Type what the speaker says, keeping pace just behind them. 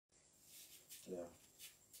Yeah.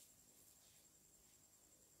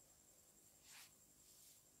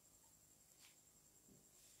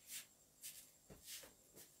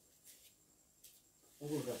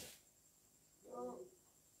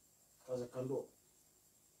 Kaza kando.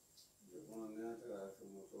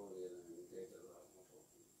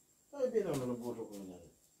 Ay bina no boto ko nyale.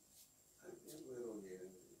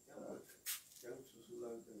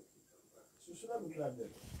 Susula mklande.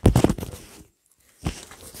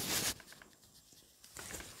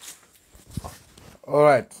 All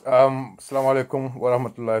right. Assalamu alaikum wa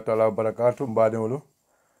rahmatullahi ta'ala wa barakatuh. Mbadewulu.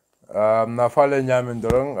 Na fale nyame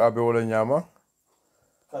ndorong abe wala nyama.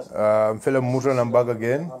 Fele muto na mbaga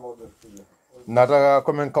again. Nata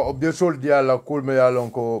komen ka obdesol dia la kulme ya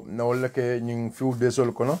lonko na wala ke nying few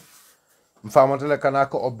desol kono. Mfamatele kana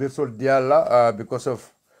ka obdesol dia la because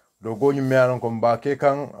of do go nyime ya lonko mbake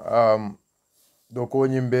kan do go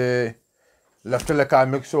nyimbe laftele ka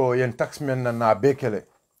make sure yen taxmen na bekele.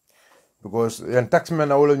 Because in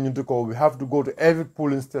taxmen are we have to go to every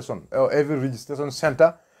polling station or every registration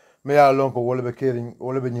center. Me ya long ko wole be caring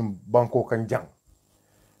wole be nyim banko kan jang.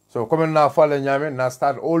 So come na fale nyame na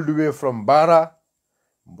start all the way from Bara,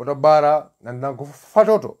 Boto Bara, and then go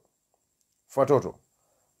Fatoto.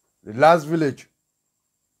 The last village,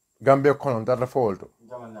 Gambia Konon, that fault.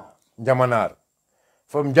 Jamanar.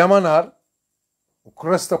 From Jamanar,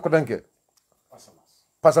 Cresta Kodanke.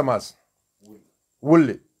 Pasamas.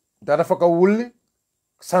 Wuli. Data faka wuli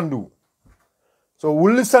sandu. So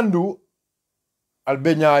wuli sandu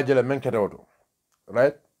albenya ajele menkete auto.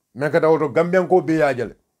 Right? Menkete auto Gambian ko be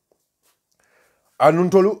ajele.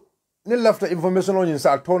 Anuntolu ni lafta information on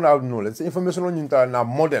sa turn out knowledge. Information on ta na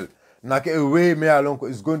model na ke way me alonko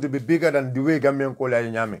is going to be bigger than the way Gambian ko la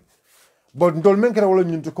nyame. But ntol menkete wala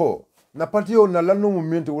nyintu ko na party on na lanu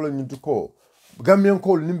movement wala nyintu ko. Gambian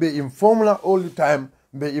ko nimbe informula all the time.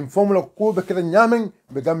 Be informula ko be kala nyamen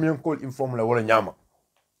be Gambian ko informula wala nyama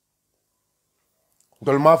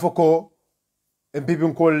dol ma foko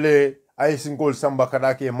MPP ko le ay singol samba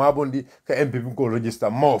kada ke mabondi ka MPP ko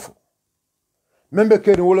register mofo membe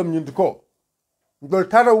kene wala nyinti ko dol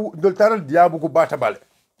tara diabu ko bata bale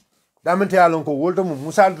damente ya lonko wolto mu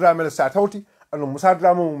Musa Dramé sa tawti anu Musa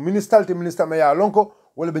Dramé minister me ya lonko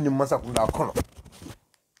wala be nyum masakunda kono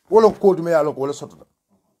wala ko dum ya lonko wala sotuda.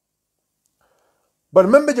 But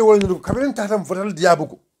membe je wala ndu kamen tatam fotal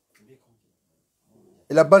diabuko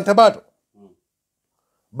ila bantabato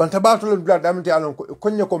le bla damti alon ko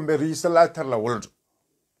konnya ko be register la tarla woldo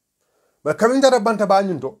ba kamen tara bantaba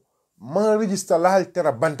nyinto man register la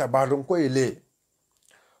tara bantabato ko ele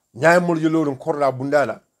nyaay mol jelo korla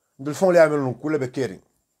bundala ndul fon le amel ko lebe kering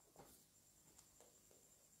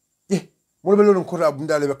mol be lo korla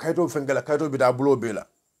bundala be kayto fengala kayto bi da bulo bela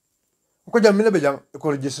ko jamile be jang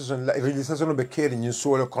ko registration be keri nyin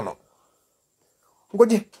sole kono ko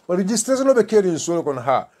je registration be keri nyin sole kono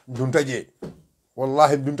ha duntaje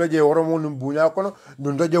wallahi duntaje woromo num bunya kono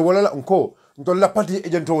duntaje wala ko ntol la party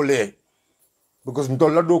agent le because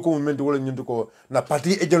ntol la do ko men wala nyin ko na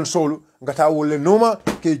party agent solo ngata wole noma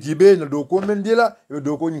ke jibe na do ko men dila e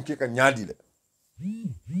do ko nyin ke ka nyaadi le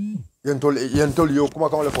yentol yo kuma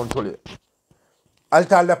kan le contrôler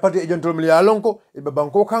alta la party agentol mi ya lonko e be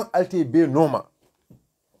banko kan alti be noma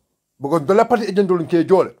bugo do la party agentol ke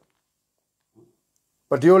jole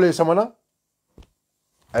party yole samana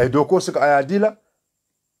ay do ko sika aya dila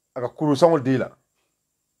aka kuru sangol dila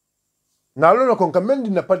na lo kon kamen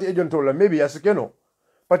na party agentol la maybe asikeno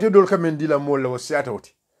party dol kamen dila mo la wasiata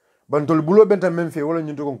oti bantol bulo benta men fe wala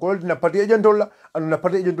nyinto kon ko na party agentol la anu na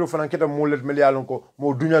party agentol fana keta mo let mel ya lonko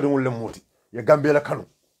mo dunya do le moti ya Gambia la kanu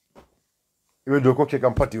iwe do ko ke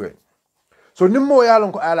kam pati we so nimmo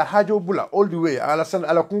yalon ko ala hajo bula all the way ala san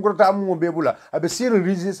ala kunkurta amu be bula abe sir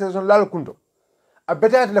registration la kunto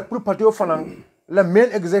abeta la pour parti o fanan la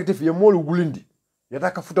main executive ye mol gulindi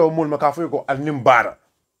yata ka futa mol maka fe ko alnim bara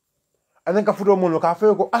anan ka futa mol maka fe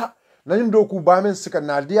ko nanim do ku ba men sika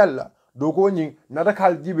na dialla do ko nyin na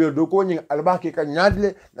kal jibe do ko nyin albaki ka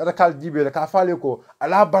nyaadle na kal jibe ka fale ko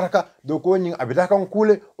ala baraka do ko nyin abita kan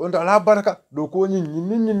kule on ala baraka do ko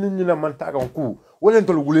nyin na man ta kan ku wolen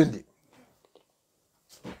tol gulendi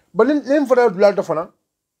balin len fara dulal to fana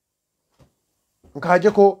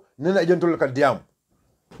nkaje ko nena agentol ka diam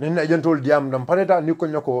dam pareta ni ko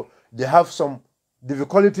nyako they have some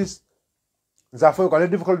difficulties za fo ko le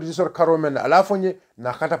difficulties or karomen ala fonye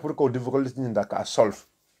na kata pour ko difficulties ni ndaka solve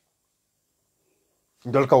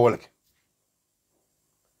ndol ka wolke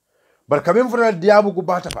bar kamen fura diabu ku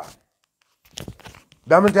bata ba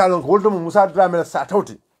damante alon ko wolto Musa Dramé sa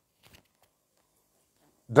tawti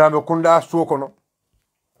Dramé kunda so kono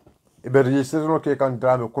e be registration ke kan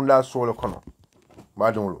Dramé kunda so le kono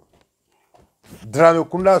ma dumulo drame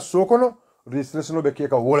kunda sokono registration be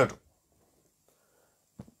keka woleto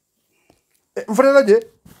mfana je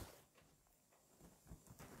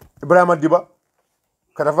Ibrahima Diba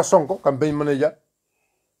kada fa Sonko campaign manager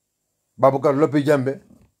Baboucar Lopi Jambe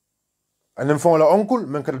anen fon la oncle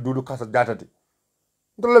men kada dudu kasa datati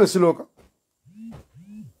ntolle be siloka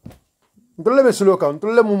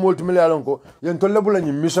ntolle mu multimillion ko yen tolle bula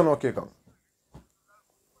ni mission o ke kan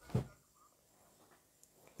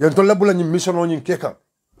yen tolle bula ni mission o ni ke kan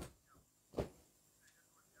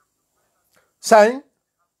sain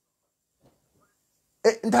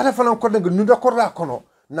ndara fana ko de nu d'accord la kono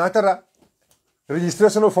na tara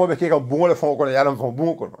registration of be ke kan bungole fon ko yalam fon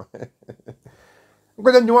bungo kono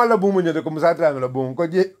ko jan wala bumu nyede ko musatra la bum ko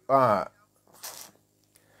je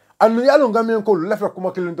anu yalo ngamen ko lefta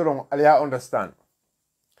kuma kilintolon aliya understand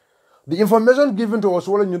the information given to us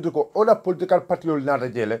wala nyuto ko other political party will not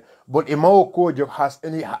jele but imawo ko jo has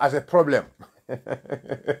a problem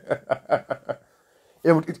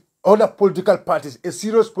other political parties a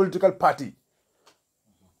serious political party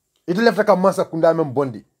it lefta ka masa kunda men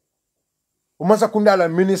bondi o masa kunda la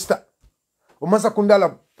minister o masa kunda la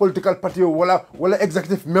political party wala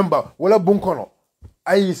executive member wala bunkono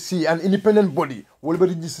IEC, an independent body, will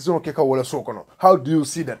be decision keka wala sokono. How do you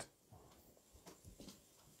see that?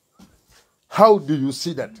 How do you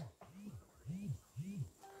see that?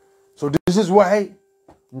 So this is why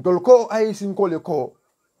Ndolko IEC Nkoleko,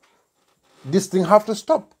 this thing have to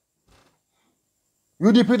stop.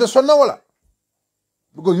 UDP the sonna wala.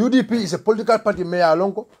 Because UDP is a political party mayor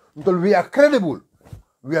alonko, until we are credible.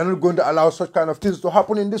 We are not going to allow such kind of things to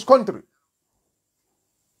happen in this country.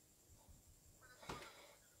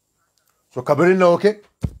 So kabarina okay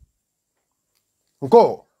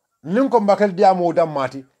nko ninko mbakel diamo dam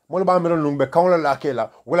mati mo ba mero numbe kawla la kela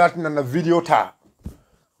wala tin na video ta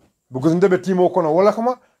because ndebe timo kono wala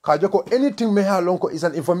kama ka joko anything me ha lonko is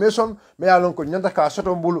an information me ha lonko nyanda ka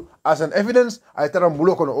soto mbulu as an evidence I tara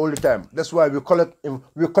mbulu kono all the time. That's why we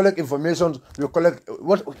collect information, we collect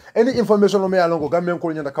what any information me ha lonko gamen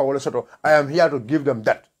ko nyanda ka wala soto. I am here to give them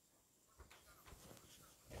that.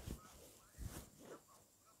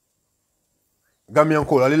 Gambian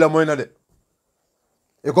ko alila moyna de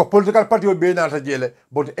eko political party o be na ta jele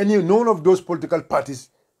but none of those political parties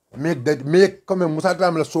make comme Musa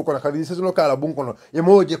Dram la soko na kadi sesono kala bunkono e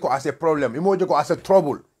moje ko as a problem e moje ko as a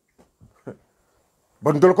trouble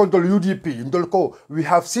but ndol ko ndol UDP ndol ko we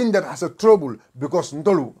have seen that as a trouble because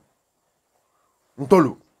ndolu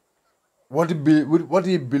what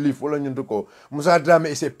do you believe wala nyundu ko Musa Dram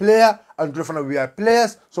is a player and we are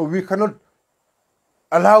players, so we cannot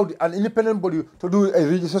allow an independent body to do a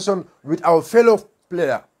registration with our fellow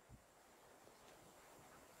player.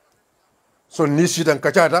 So nisidan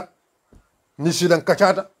kachata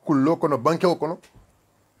kullo kono banke kono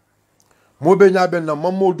mobe nyaben na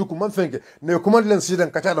mammo duku man fenke ne command len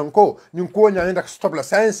sidan kachata ko nyun ko nyaanda stop la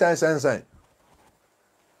sign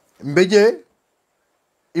mbeje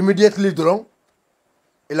immediately drong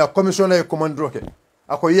ila commissioner e command roke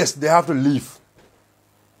ako yes they have to leave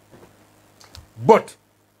but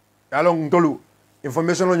along dolu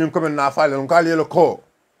information on nyun komen na fale ngali yelo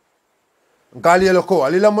ko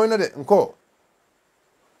alila moyna de nko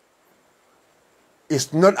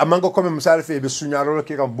it's not amango komen misalfe be sunyaro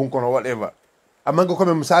ke kam bunko no whatever amango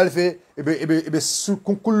komen misalfe be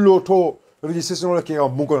sukullo to registration ke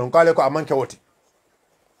kam bunko no ngale ko amanke woti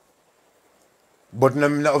but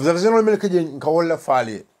na observation mel ke nka wala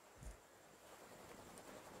fale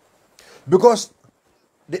because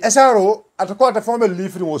the SRO at a quarter formal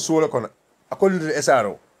leafing was solar corner, according to the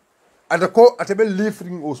SRO. At a court at a bell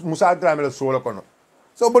leafing was Musa Dramel solar corner.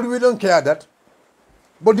 So, but we don't care that.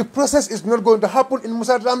 But the process is not going to happen in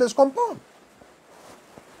Musa Dramel's compound.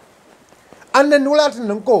 And then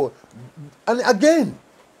go. And again,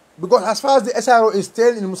 because as far as the SRO is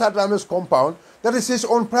staying in Musa Dramel's compound, that is his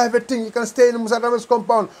own private thing. He can stay in Musa Dramel's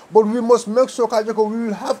compound. But we must make sure we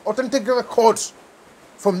will have authentic records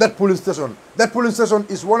from that polling station. That polling station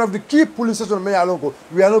is one of the key polling stations in Mayalongo.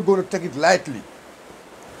 We are not going to take it lightly.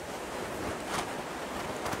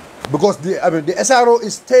 Because the SRO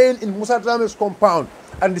is staying in Musa Dramel's compound.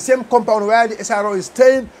 And the same compound where the SRO is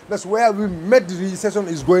staying, that's where we met the registration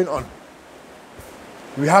is going on.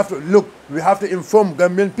 We have to look, we have to inform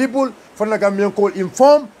Gambian people. For the Gambian call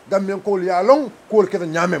inform, Gambian call Yalong, call Keta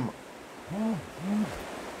Nyamem.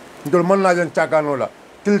 Ndol man la jan chakanola.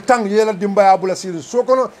 Til tang yela dimba abula sirin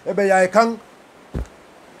sokono ebe yae kang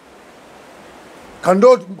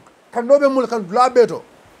kando be mul kan blabeto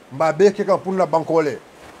mba beke kan punna bankole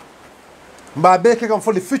mba beke kan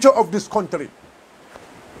for the future of this country.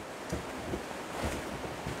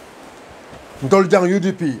 Ndol jang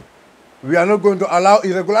UDP We are not going to allow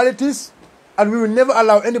irregularities, and we will never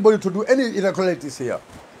allow anybody to do any irregularities here.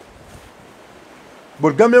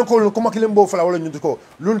 But Gambian ko kuma kilimbo fala wala nyuko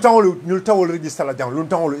luntawol register la jang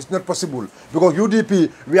luntawol it's not possible because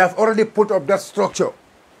UDP we have already put up that structure.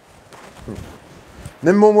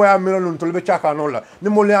 Nemo mo ya melon to be chaka non la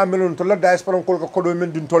nemo le ya melon to la diaspora ko do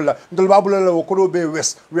men din tolla ndol babula la ko do be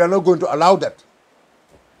west. We are not going to allow that.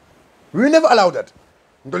 We will never allow that.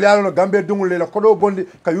 Ndol ya no Gambia dungul le la ko do bondi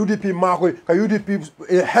ka UDP mako ka UDP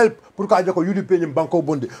help pour ka ko UDP nyim banko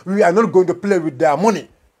bondi. We are not going to play with their money.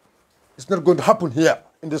 It's not going to happen here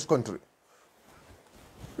in this country.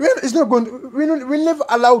 It's not going to, we never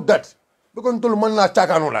allow that. Because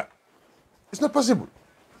it's not possible.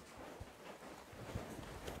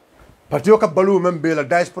 Partiyo ka balu membe la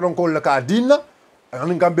diaspora ko la ka dina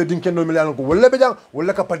an Gambia din kendo milian ko wala be jang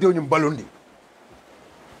wala ka partiyo nyum balundi.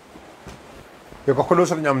 Yo ko kodo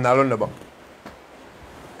nyam nalon na ba.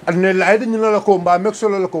 And la ide nyina la ko mba make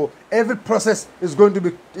sure la ko every process is going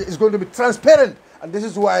to be transparent. And this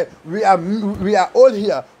is why we are all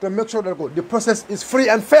here to make sure that the process is free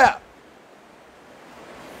and fair.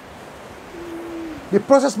 The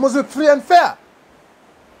process must be free and fair.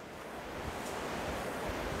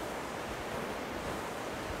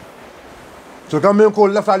 So Gambian ko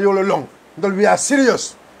left all along. We are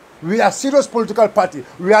serious. We are serious political party.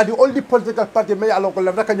 We are the only political party may along ko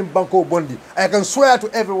left banko bondi. I can swear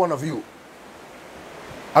to every one of you.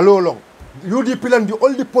 Hello long. UDP and the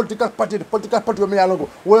only political party me along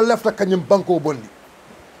will left a Kanyam Banco Bondi.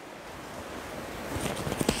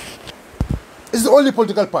 It's the only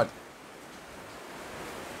political party.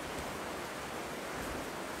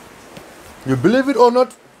 You believe it or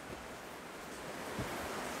not?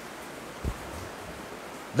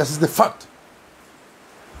 That is the fact.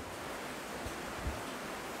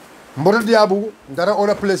 Mbora Diabu, there are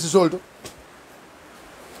other places also.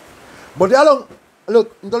 But they along.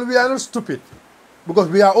 Look, we are not stupid because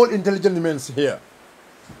we are all intelligent men here.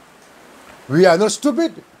 We are not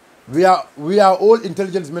stupid. We are all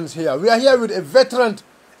intelligent men here. We are here with a veteran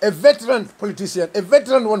politician, a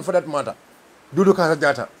veteran one for that matter, Dudu Kasa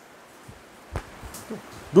Jata.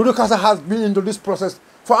 Dudu Kasa has been into this process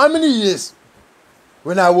for how many years?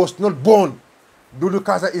 When I was not born, Dudu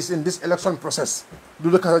Kasa is in this election process.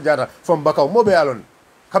 Dudu Kasa Jata from Bakau, Mobe Alon.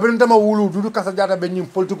 Kabirintama Wulu, Dudu Kasa Jata benyim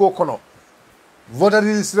political kono. Voter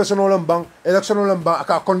registration olambang, election olambang,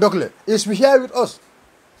 aka conduct is here with us.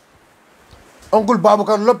 Uncle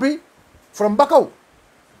Babukar Lopi from Bakau.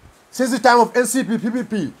 Since the time of NCP,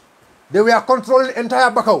 PPP, they were controlling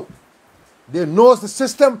entire Bakau. They knows the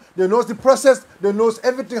system, they knows the process, they knows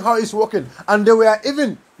everything how it's working. And they were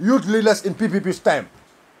even youth leaders in PPP's time.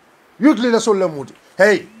 Youth leaders Olamuti.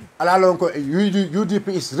 Hey, Alalonko, UDP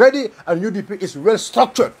is ready and UDP is well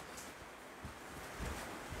structured.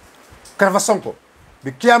 Karvasonko,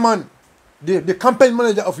 the chairman, the campaign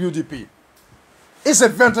manager of UDP, is a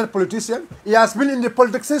veteran politician. He has been in the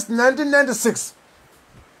politics since 1996.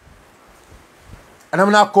 And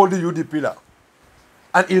I'm now called the UDP now.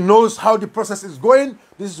 And he knows how the process is going.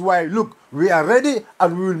 This is why, look, we are ready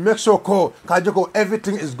and we will make sure, Kajoko,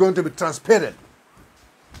 everything is going to be transparent.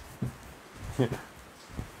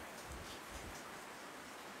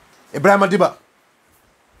 Ibrahim Adiba.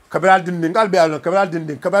 Kabral dinding, I'll be alone, Kabral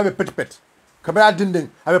dinding, Kabral pet. Kabral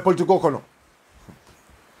dinding, I have a political kono.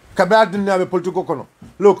 Kabral dinding, I have a political kono.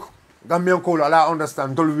 Look, Gambian Kolo, I understand,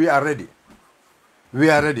 until we are ready. We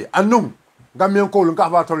are ready. And no, Gambian Kolo,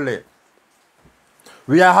 Kavatole.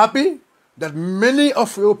 We are happy that many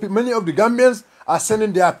of the Gambians are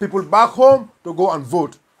sending their people back home to go and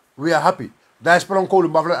vote. We are happy. Diaspora Kolo,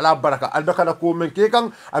 Bavla, Ala Baraka, Albacada Komen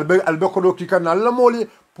Kekang, Albecodo Kikan, Alamoli.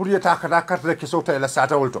 I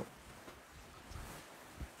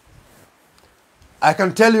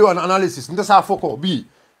can tell you an analysis. I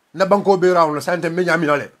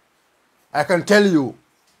can tell you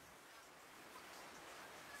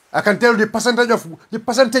the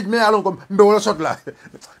percentage me along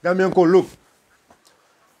look.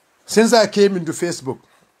 Since I came into Facebook,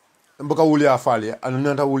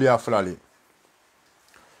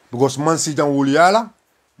 because man si jam wuliala,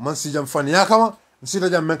 man si jam faniakama. Can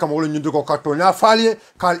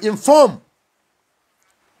inform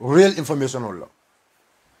real information.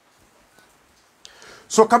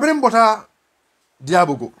 So Kabirim Bota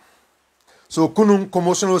Diabugo. So Kunung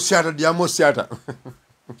commotional theater, Diamo theater.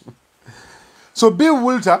 So Bill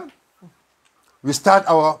Wilter, we start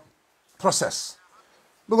our process.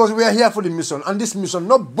 Because we are here for the mission. And this mission,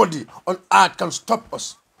 nobody on earth can stop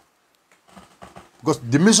us. Because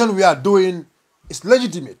the mission we are doing is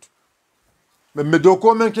legitimate. Me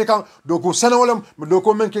doko men ke kan doko sanawolam me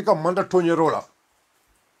doko men ke kan manda tonye rola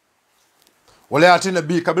wala atina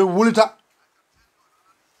bi kabe wulita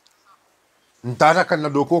ntata kan na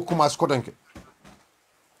do ko kuma skotanke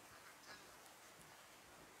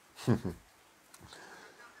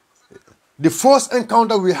the first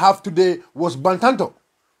encounter we have today was Bantanto.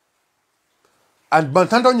 And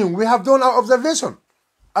Bantanto, we have done our observation.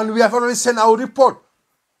 And we have already sent our report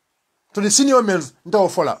to the senior men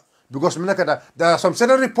because there are some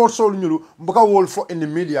certain reports in the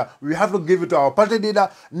media. We have to give it to our party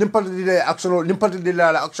leader. Action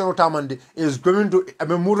Tamandi is going to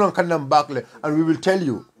and we will tell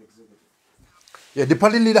you. Yeah, the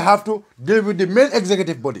party leader have to deal with the main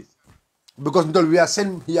executive body. Because we are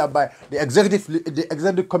sent here by the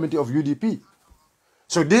executive committee of UDP.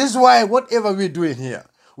 So this is why whatever we're doing here,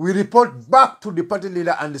 we report back to the party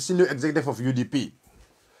leader and the senior executive of UDP.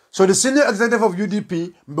 So the senior executive of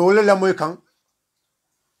UDP,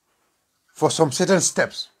 for some certain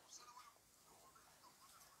steps.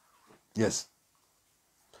 Yes.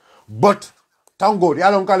 But thank God,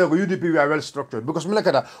 UDP we are well structured because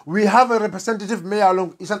we have a representative mayor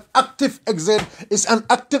is an active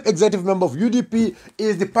executive member of UDP,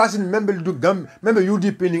 is the person member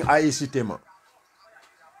UDP in IEC tema.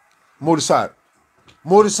 Morisar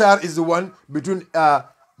is the one between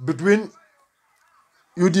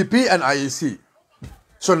UDP and IEC.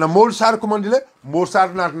 So na Morisar commandile,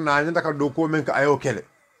 Morisar na nyanda ka doko menka ayo kele.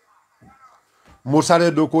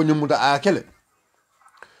 Morisar doko nyamuta ayakele.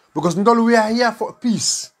 Because we are here for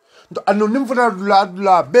peace. And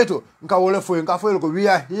beto we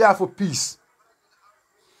are here for peace.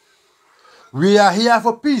 We are here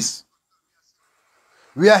for peace.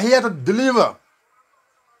 We are here to deliver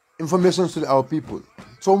information to our people.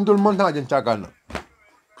 So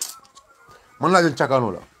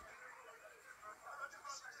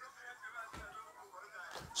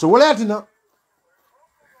so what happened?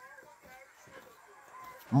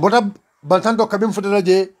 Mbota Bantanto kabim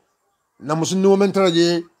fotaraje na musunu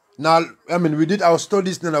momentaraje na we did our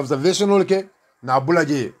studies na observational ke na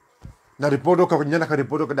bulaje na report ko nyana ka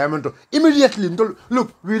report ko diamond immediately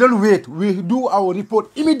look, we don't wait, we do our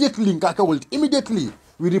report immediately immediately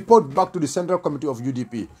we report back to the central committee of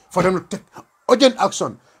UDP for them to take urgent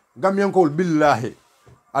action. Gambian call billahi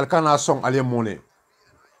alkana song alemone.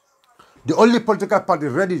 The only political party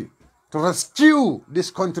ready to rescue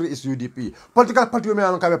this country is UDP. Political party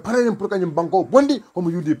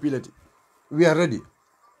UDP. We are ready.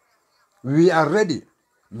 We are ready.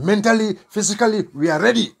 Mentally, physically, we are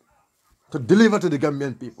ready to deliver to the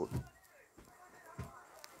Gambian people.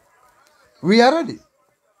 We are ready.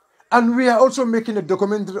 And we are also making a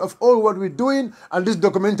documentary of all what we're doing. And this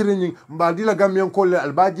documentary, we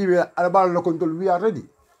are ready.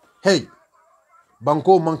 Hey,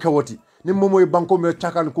 Banko Mankawati. Ni momo banko me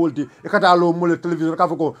chakan kolti e kata lo mo le television ka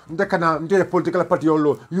foko ndekana ndere political party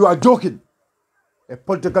yolo. You are joking. A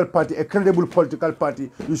political party, a credible political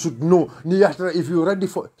party, you should know if you're ready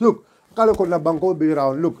for look kalo ko na banko be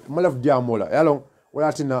round look malaf diamo la yalong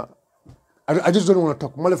wala tina I just don't want to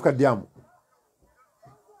talk malaf ka diamo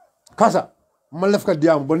kasa malaf ka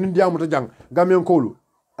diamo bonin diamo ta jang gamen kolu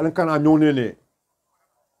alan kana nyonene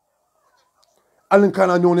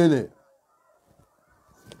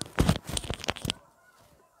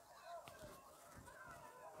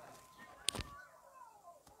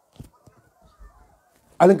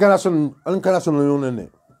Alinkana son nene.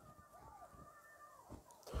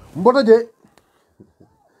 Mbota je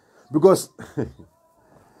because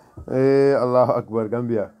Allahu Akbar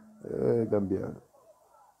Gambia. Gambia.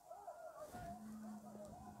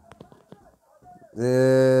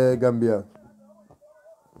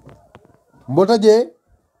 Mbota je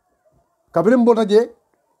kabri mbota je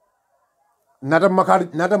nata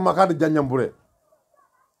makar janyambure.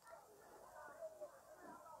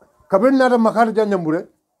 Kabri nata makar janyambure.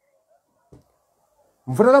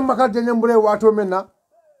 Mfrana makar janyambure wato mena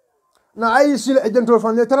na aisil agentol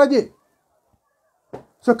fane taraje.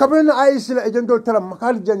 So kabri na aisil agentol tara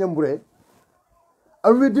makar janyambure.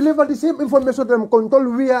 And we deliver the same information to them. Control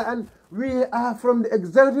we are from the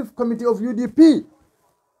executive committee of UDP.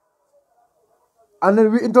 And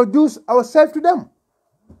then we introduce ourselves to them.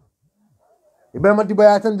 Ibrahim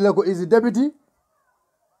Dibaya Tandilako is the deputy.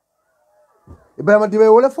 Ibrahim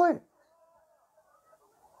Dibaya Wole Foy.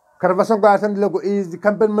 Karavasanko Tandilako is the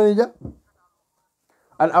campaign manager.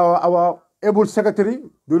 And our able secretary,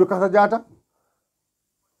 Dudu Kasajata.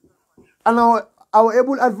 And our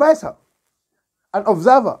able advisor and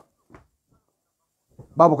observer,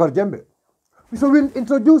 Babukar Jembe. So we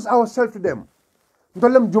introduce ourselves to them.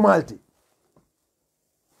 Ntolem Jumalti.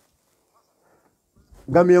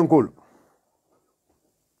 Gambian Kol.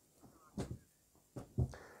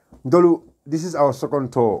 Ndolu, this is our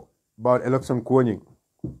second tour about election coining.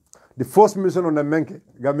 The first mission on the Menke,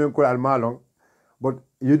 Gambian called Almalong, but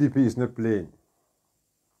UDP is not playing.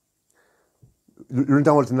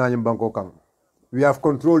 We have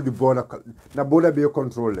controlled the border. The border be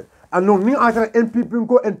controlled. And no, me after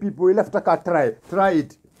NPP we left a car try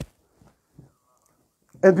it.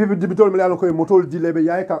 NPP debitol me ko motol dilebe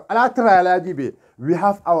yaay kan ala try la jibe. We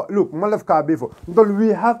have our look, malaf ka before. We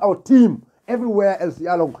have our team everywhere else.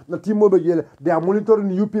 Yalong the team mobile they are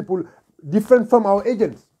monitoring you people different from our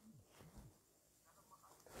agents.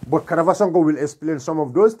 But Karavasongo will explain some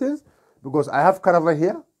of those things because I have Karava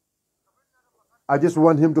here. I just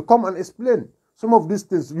want him to come and explain some of these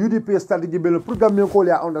things. UDP strategy bill pour Gambian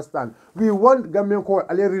call I understand. We want Gambian call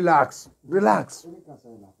allez relax.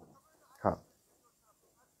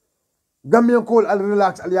 Gambian call allez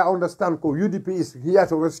relax allez understand ko UDP is here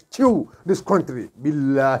to rescue this country.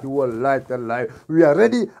 Billahi wallahi tallahi. We are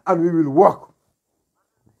ready and we will work.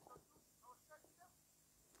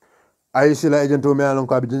 I see like agent me along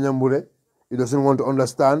kabijanyambure. He doesn't want to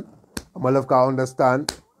understand. Malafka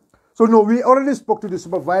understand. So no, we already spoke to the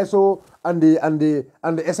supervisor and the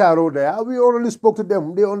SRO there. We already spoke to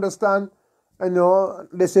them. They understand. And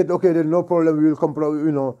they said, okay, there's no problem. We will comply.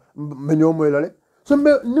 So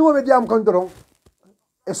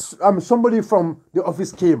somebody from the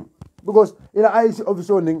office came because in the IC office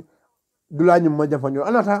owning Dulani Majafanyo.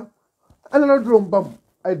 Another drum bum.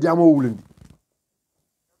 I diamo woolen.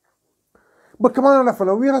 But come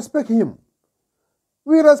on, we respect him.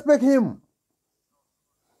 We respect him.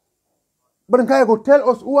 But Nkaya tell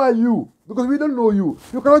us who are you? Because we don't know you.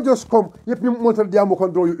 You cannot just come. You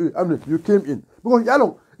control you. I mean, you came in. Because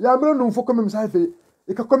yalong, yamelo no for come inside.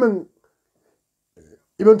 You can come and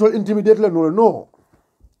even to intimidate no.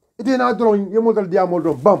 It is not drawing you model diamo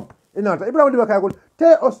bam.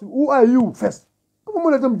 Tell us who are you first. Come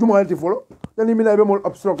on, let them do follow. Then you mean I be more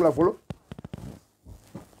obstruct la follow.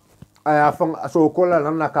 I have so called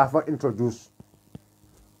Nana Kafa introduce.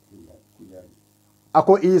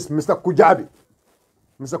 Ako is Mr. Kujabi.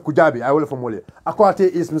 Mr. Kujabi, I will formulate. Ako ate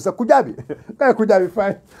is Mr. Kujabi. Kujabi,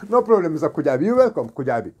 fine. No problem, Mr. Kujabi. You're welcome,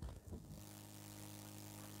 Kujabi.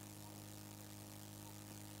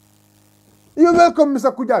 You're welcome,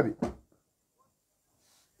 Mr. Kujabi.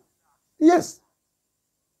 Yes.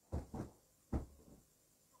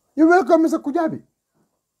 You're welcome, Mr. Kujabi.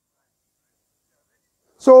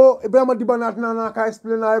 So Ibrahim Dibanat Nana ka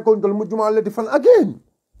explain I control Mujuma different again.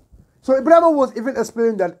 So Ibrahim was even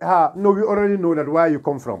explaining that no, we already know that where you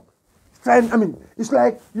come from. I mean, it's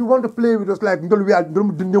like you want to play with us like we are no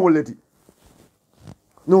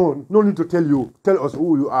need to tell us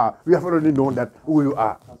who you are. We have already known that who you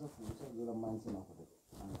are.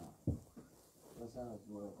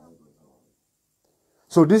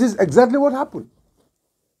 So this is exactly what happened.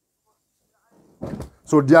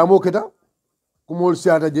 So Diamo Keta Kumol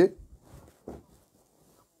Siataje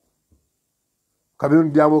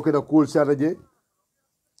Kabin Diamo Keta Kul Siataje.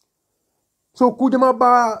 So Kujama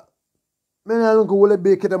Ba Menalunko Wole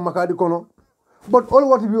Be Keta Makadi Kono. But all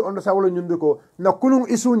what we understand na kulung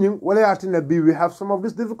isuning wale atina be we have some of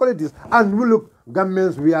these difficulties. And we look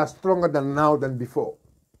governments we are stronger than now than before.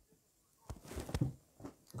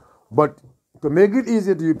 But to make it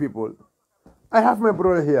easier to you people, I have my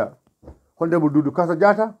brother here. Honorable Dudu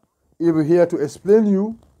Kasajata, he will here to explain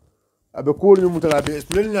you. I will call you Mutala be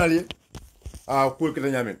explaining you. Cool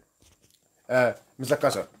Kitanyamin. Mr.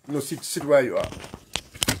 Kasa, no sit where you are.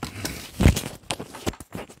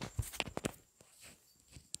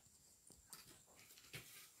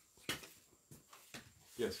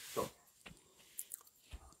 Yes, stop.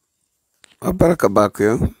 Baraka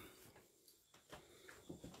bakyo.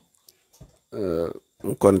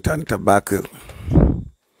 Kontanta bakyo.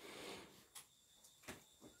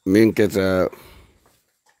 Min keta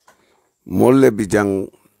molle bijang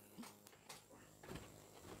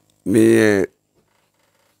mi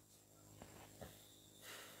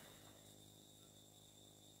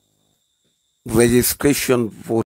registration vote